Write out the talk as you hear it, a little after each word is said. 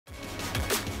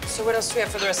So what else do we have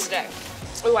for the rest of the day?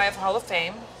 Oh, I have Hall of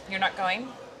Fame. You're not going?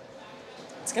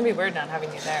 It's gonna be weird not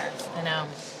having you there. I know.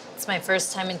 It's my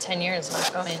first time in 10 years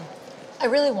not going. I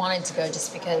really wanted to go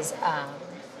just because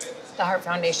the Heart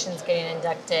Foundation's getting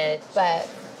inducted, but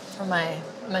for my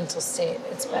mental state,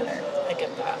 it's better. I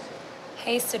get that.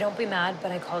 Hey, so don't be mad,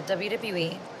 but I called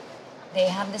WWE. They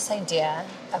have this idea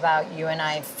about you and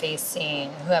I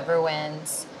facing whoever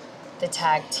wins the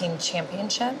tag team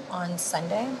championship on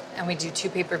Sunday, and we do 2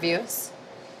 pay-per-views.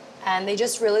 And they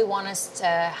just really want us to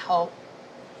help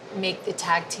make the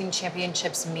tag team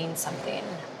championships mean something.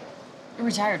 You're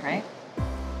retired, right?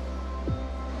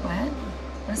 What?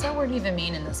 What does that word even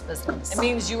mean in this business? It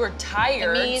means you were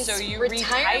tired, it means so you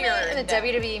retirement retired. in the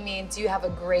WWE means you have a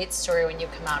great story when you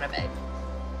come out of it.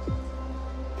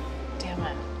 Damn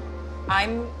it.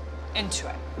 I'm into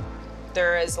it.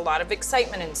 There is a lot of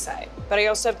excitement inside. But I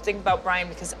also have to think about Brian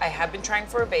because I have been trying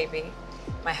for a baby.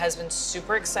 My husband's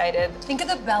super excited. Think of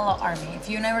the Bella Army. If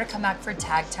you and I were to come back for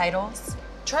tag titles.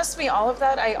 Trust me, all of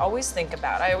that I always think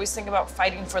about. I always think about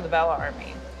fighting for the Bella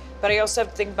Army. But I also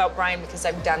have to think about Brian because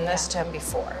I've done this to him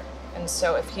before. And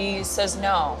so if he says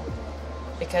no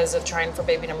because of trying for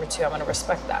baby number 2, I'm gonna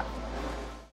respect that.